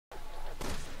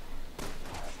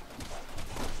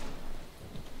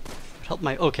help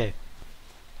my... Okay.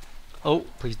 Oh,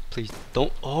 please, please,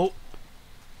 don't... Oh!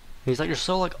 He's like, you're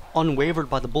so, like, unwavered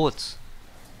by the bullets.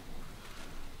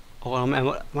 Oh, am I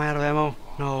out of ammo?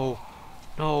 No.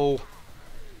 No.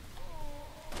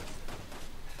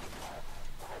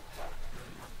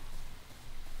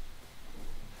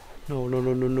 No, no,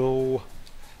 no, no, no.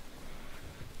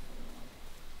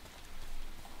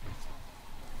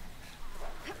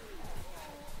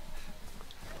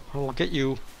 I will get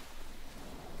you.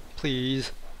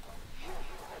 Please.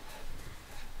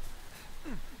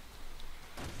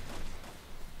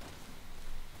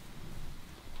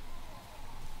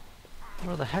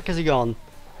 Where the heck is he gone?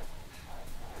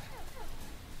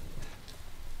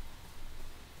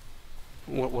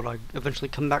 What, would I eventually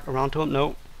come back around to him?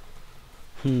 No.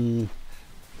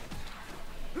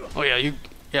 Oh yeah, you...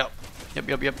 Yeah.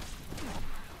 Yep.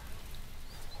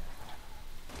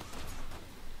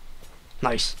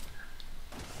 Nice.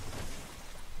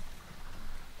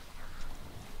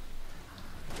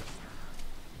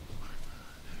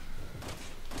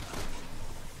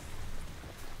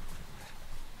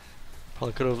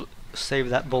 Probably could have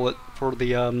saved that bullet for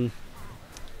the, and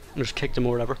just kicked him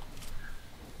or whatever.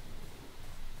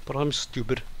 But I'm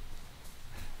stupid.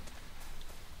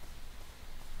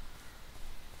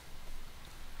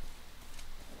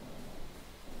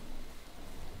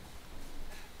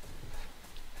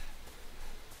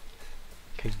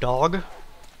 Okay, dog.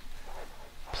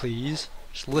 Please,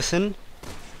 just listen.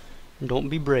 And don't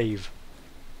be brave.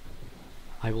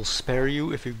 I will spare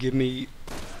you if you give me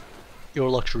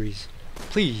your luxuries.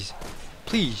 Please.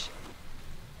 Please.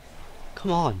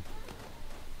 Come on.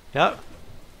 Yeah.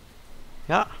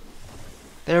 Yeah.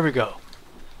 There we go.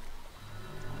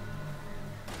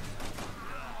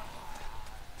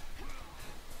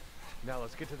 Now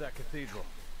let's get to that cathedral.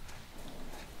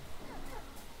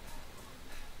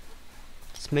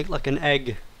 Let's make like an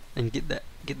egg and get the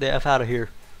F out of here.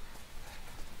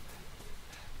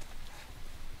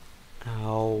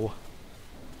 Ow.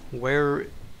 Where...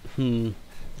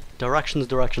 Directions.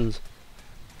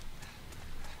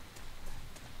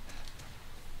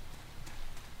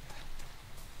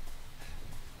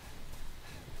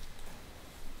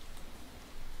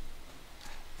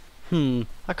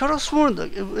 I could have sworn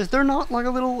that, is there not like a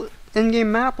little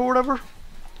in-game map or whatever?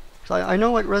 'Cause I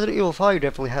know like Resident Evil 5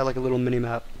 definitely had like a little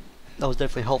mini-map. That was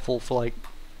definitely helpful for like,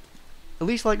 at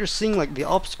least like you're seeing like the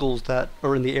obstacles that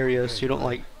are in the area so you don't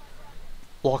like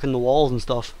walk in the walls and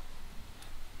stuff.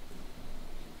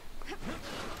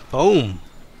 Boom!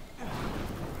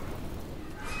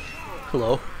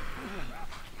 Hello.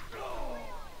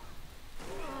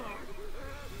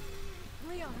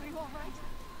 Leon, are you alright?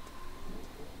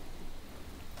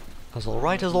 As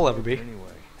alright as I'll ever be.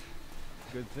 Anyway,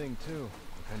 good thing too.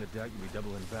 I kinda doubt you'd be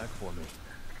doubling back for me.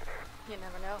 You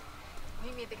never know.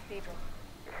 Meet me at the cathedral.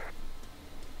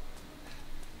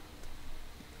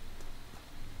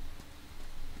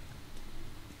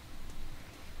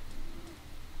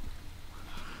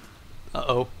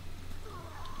 Uh-oh.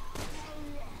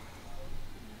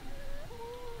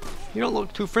 You don't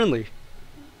look too friendly.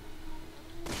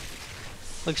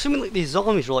 Like, assuming like these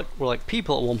zombies were like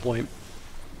people at one point.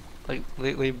 Like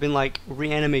they've been like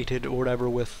reanimated or whatever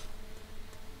with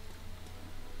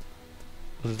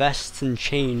vests and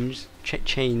chains.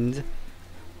 Chains.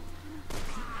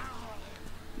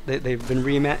 They've been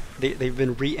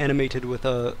reanimated with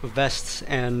vests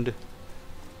and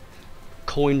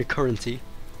coined currency.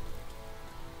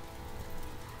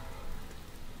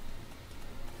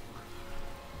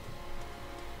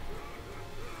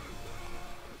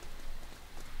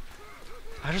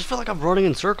 I just feel like I'm running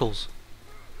in circles.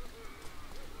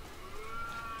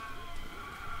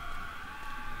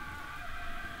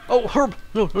 Oh, Herb!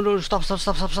 No, stop.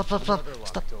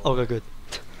 Stop. Okay, good.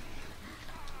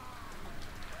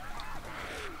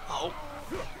 Oh.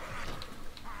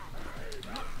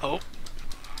 Oh.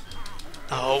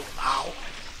 Oh, ow.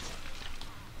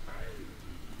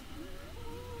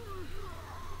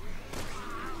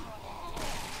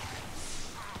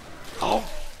 Oh.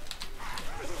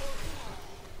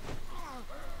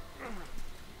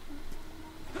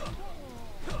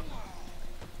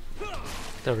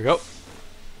 There we go.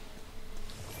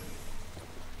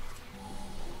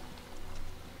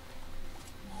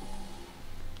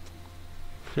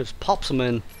 Just pops them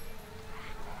in.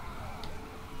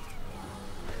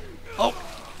 Oh!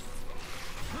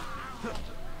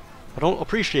 I don't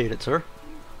appreciate it, sir.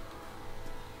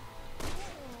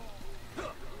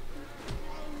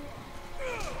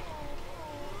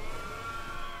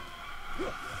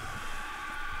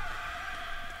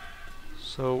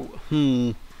 So,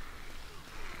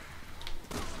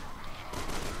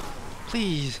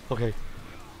 Please. Okay.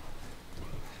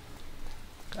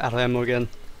 Out of ammo again.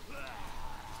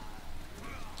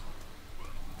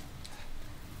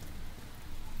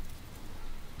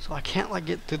 So I can't like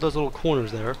get through those little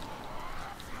corners there.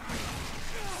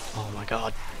 Oh my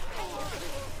god.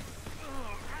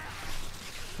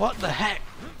 What the heck?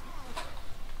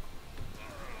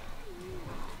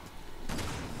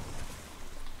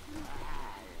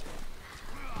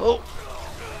 Oh!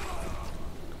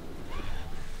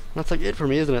 That's like it for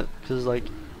me, isn't it? Because like...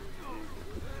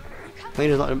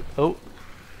 Plane is not... Oh!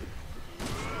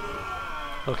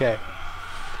 Okay.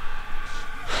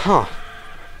 Huh.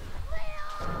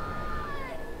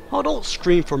 Oh, don't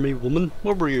scream for me, woman.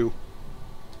 Where were you?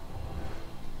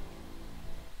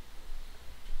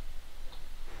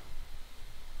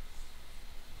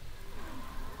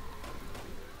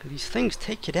 These things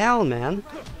take you down, man.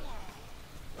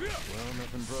 Well,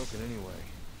 nothing broken anyway.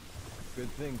 Good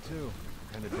thing, too.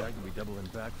 The kind of doubt you'll be doubling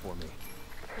back for me.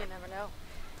 You never know.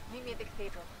 Meet me at the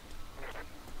cathedral.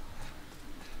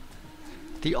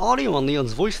 The audio on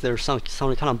Leon's voice there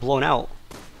sounded kind of blown out.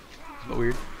 It's a bit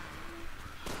weird.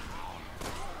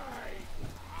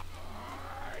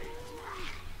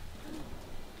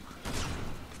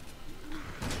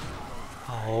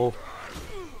 Oh.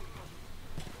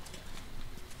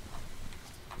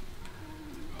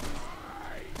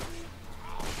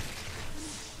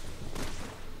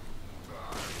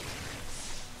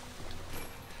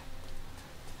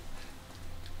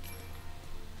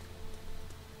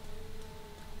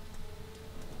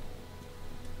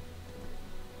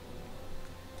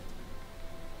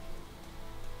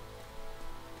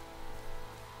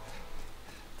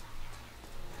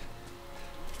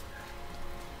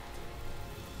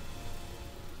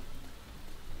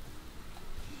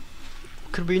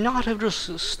 Could we not have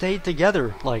just stayed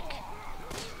together? Like,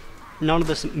 none of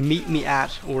this meet me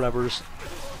at or whatever.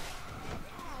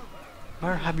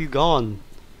 Where have you gone?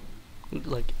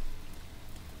 Like,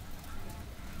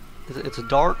 it's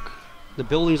dark. The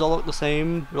buildings all look the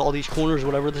same. All these corners,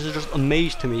 whatever. This is just a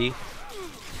maze to me.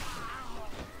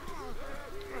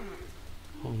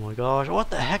 Oh my gosh! What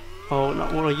the heck? Oh,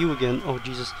 not one of you again. Oh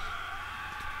Jesus!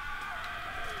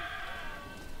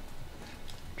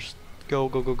 Just go,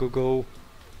 go, go, go, go.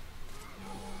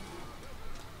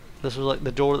 This was like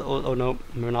the door that, oh no,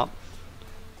 we're not.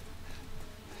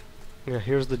 Yeah,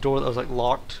 here's the door that was like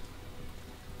locked.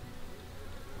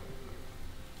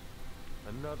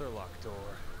 Another locked door.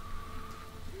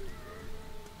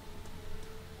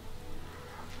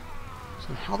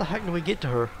 So how the heck do we get to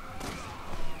her?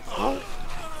 Oh.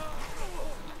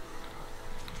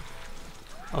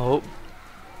 Oh.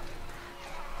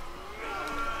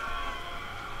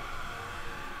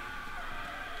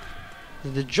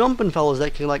 The jumping fellas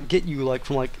that can like get you like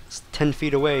from like 10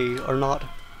 feet away are not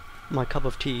my cup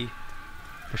of tea.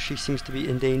 But she seems to be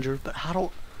in danger. But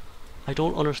I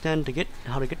don't understand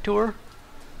how to get to her.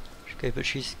 Okay, but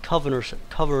she's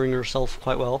covering herself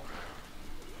quite well.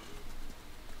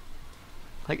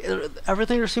 Like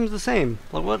everything just seems the same.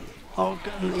 Like what? Oh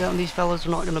god, yeah, these fellas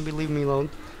are not gonna be leaving me alone.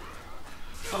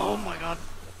 Oh my god.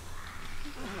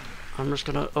 I'm just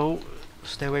gonna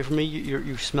stay away from me.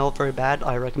 You smell very bad.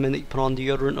 I recommend that you put on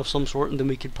deodorant of some sort, and then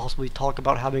we could possibly talk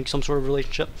about having some sort of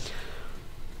relationship.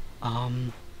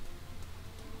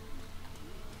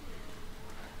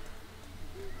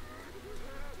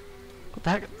 What the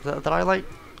heck? That I like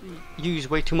use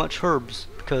way too much herbs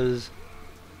because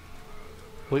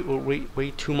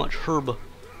way too much herb or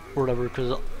whatever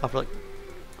because I feel like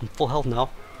I'm full health now.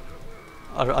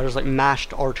 I just like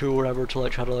mashed R2 or whatever to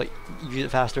like try to like use it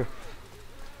faster.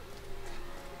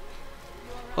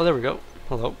 Oh, there we go.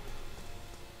 Hello.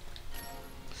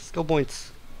 Skill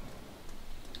points.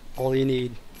 All you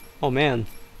need. Oh man.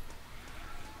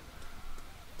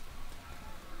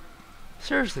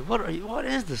 Seriously, what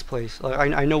is this place?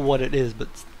 Like, I know what it is, but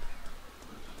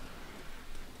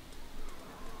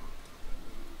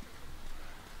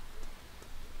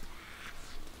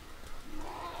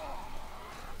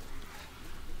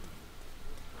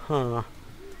huh.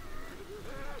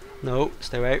 No,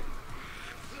 stay away.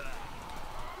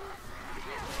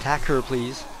 Attack her,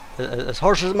 please. As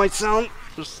harsh as it might sound,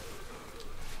 just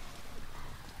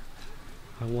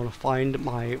I want to find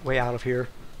my way out of here.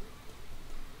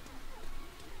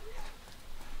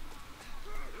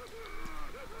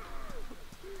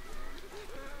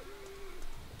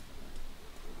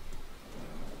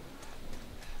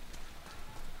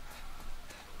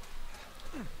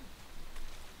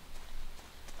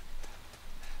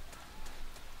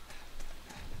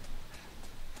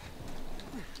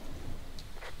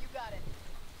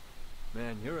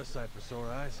 Man, you're a sight for sore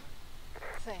eyes.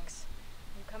 Thanks.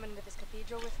 You coming into this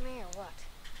cathedral with me, or what?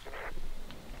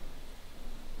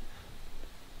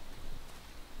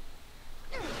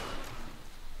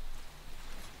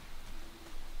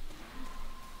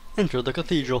 Enter the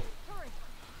cathedral. Hurry.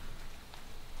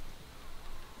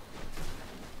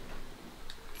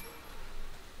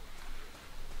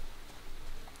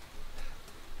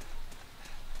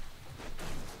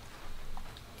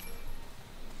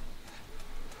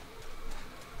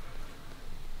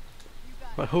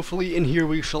 But hopefully in here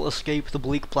we shall escape the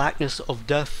bleak blackness of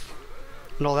death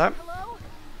and all that. Hello?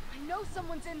 I know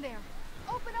someone's in there.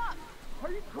 Open up.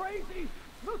 Are you crazy?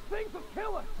 Those things will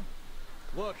kill us!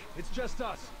 Look, it's just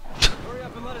us. Hurry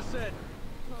up and let us in.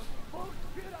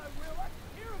 Bullshit, I will. I can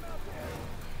hear him out there.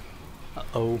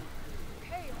 Uh-oh.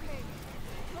 Okay, okay.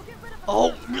 Go get rid of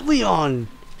Oh, Leon!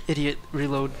 Idiot.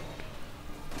 Reload.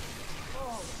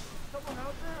 Oh, someone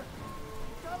out there?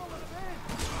 You gotta let him in.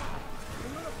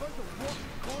 They let a bunch of wolf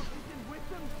corpses in with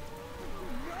them.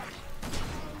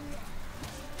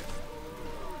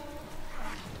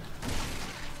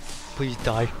 Please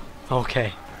die.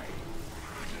 Okay.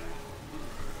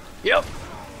 Yep.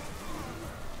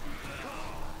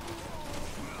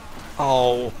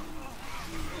 Oh.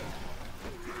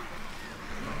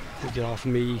 Get off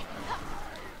me.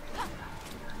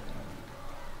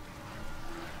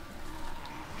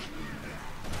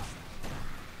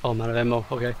 Oh, I'm out of ammo.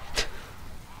 Okay.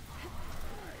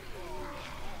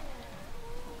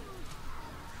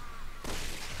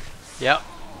 Yep.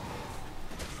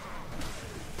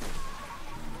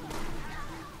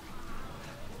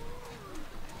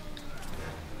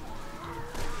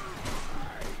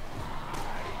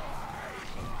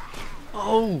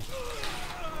 Oh!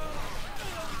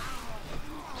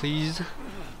 Please.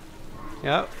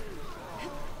 Yep.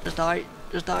 Just die.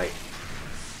 Just die.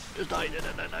 Just die. Die,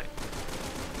 die, die, die.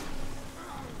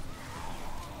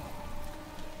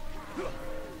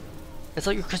 It's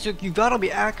like, because you gotta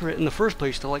be accurate in the first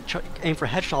place to like aim for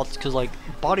headshots, because like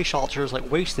body shots are just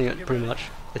like wasting it pretty much,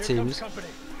 it seems.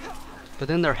 But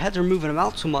then their heads are moving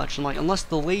about so much, and like unless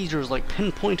the laser is like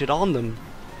pinpointed on them,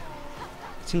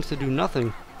 it seems to do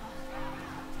nothing.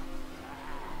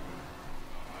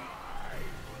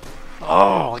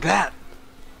 Oh, like that.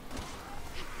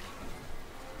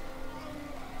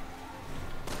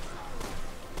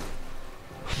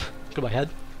 Goodbye, head.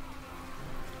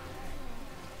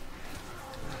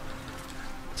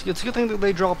 It's a good thing that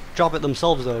they drop it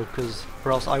themselves though, because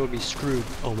or else I would be screwed.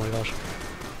 Oh my gosh.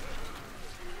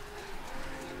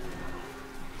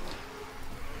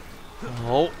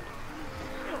 Oh.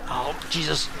 Oh,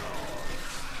 Jesus.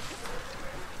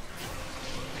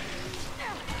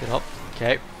 Get up.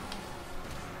 Okay.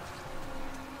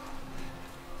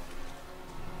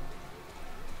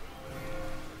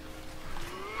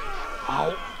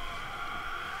 Ow.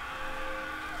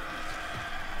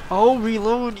 Oh,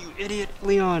 reload, you idiot,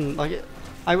 Leon. Like,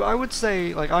 I would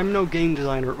say, like, I'm no game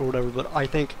designer or whatever, but I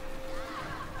think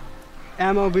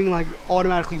ammo being, like,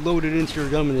 automatically loaded into your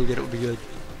gun when you get it would be good.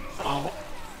 Oh.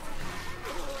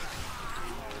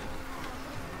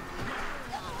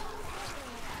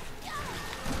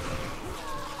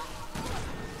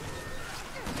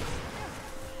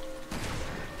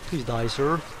 Please die,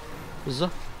 sir.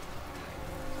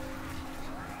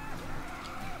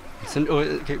 Oh,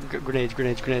 okay, grenades,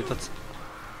 let's...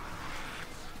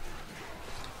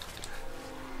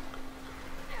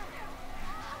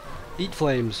 Eat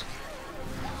flames.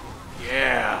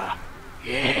 Yeah!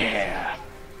 Yeah!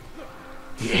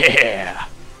 Yeah!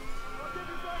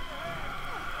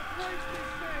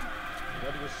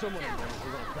 There was someone in there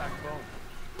with a backbone.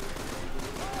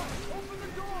 Open the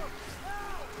door!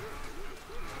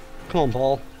 Come on,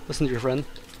 Paul. Listen to your friend.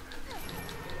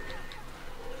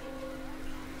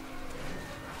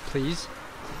 Please.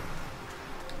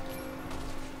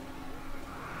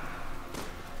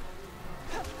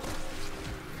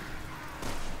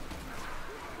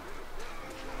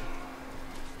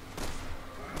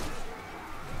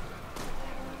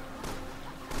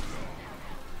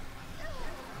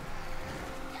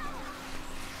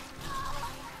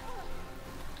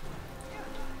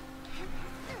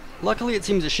 Luckily it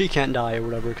seems that she can't die or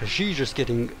whatever, because she's just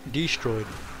getting destroyed.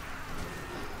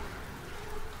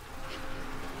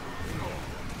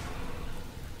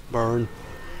 Burn.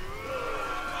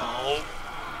 Oh.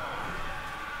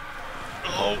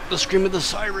 Oh, the scream of the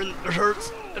siren. It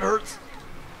hurts. It hurts.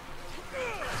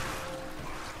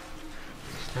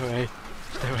 Stay away.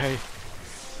 Stay away.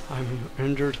 I'm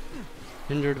injured.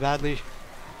 Injured badly.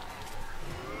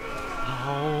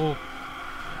 Oh.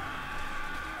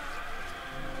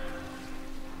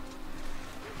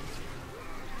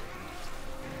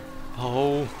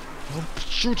 Oh. Oh.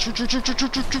 Shoot, shoot, shoot, shoot, shoot,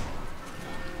 shoot, shoot, shoot.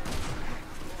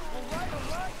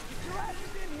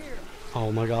 Oh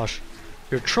my gosh.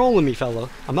 You're trolling me, fella.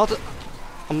 I'm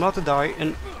about to die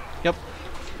and... Yep.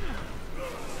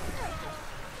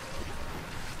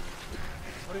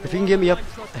 If you can get me up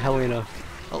Helena,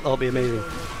 that'll be amazing. I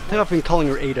think I've been calling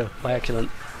her Ada by accident.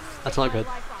 That's not good.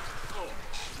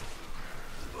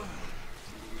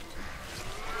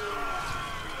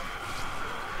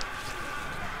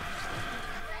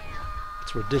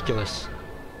 That's ridiculous.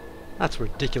 That's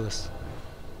ridiculous.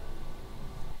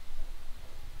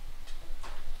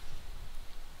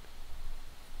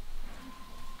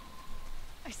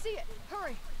 I see it.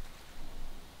 Hurry.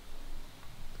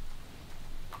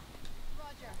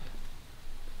 Roger.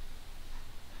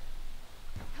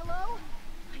 Hello?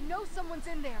 I know someone's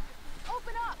in there.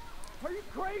 Open up. Are you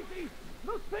crazy?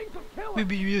 Those things will kill us.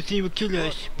 Maybe you think will kill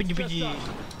us.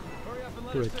 Hurry up and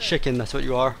let You're a us in. chicken, that's what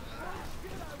you are.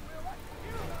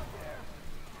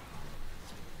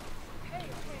 Okay, okay.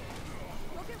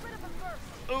 We'll get rid of him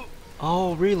first.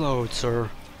 Oh, reload, sir.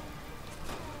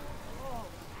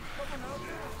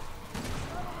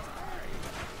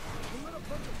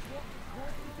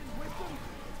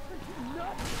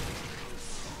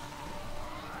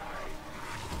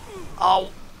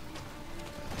 Ow!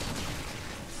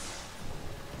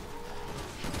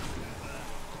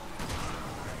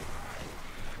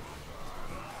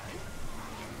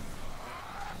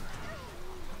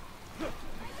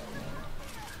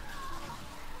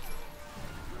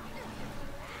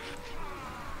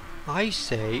 I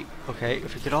say, okay,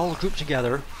 if we could all group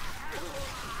together,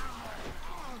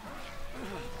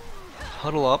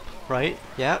 huddle up, right?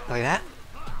 Yeah, like that.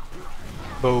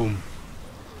 Boom.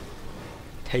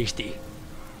 Tasty.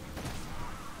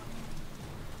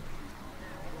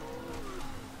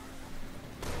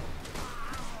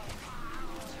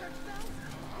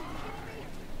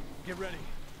 Get ready.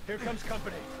 Here comes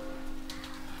company.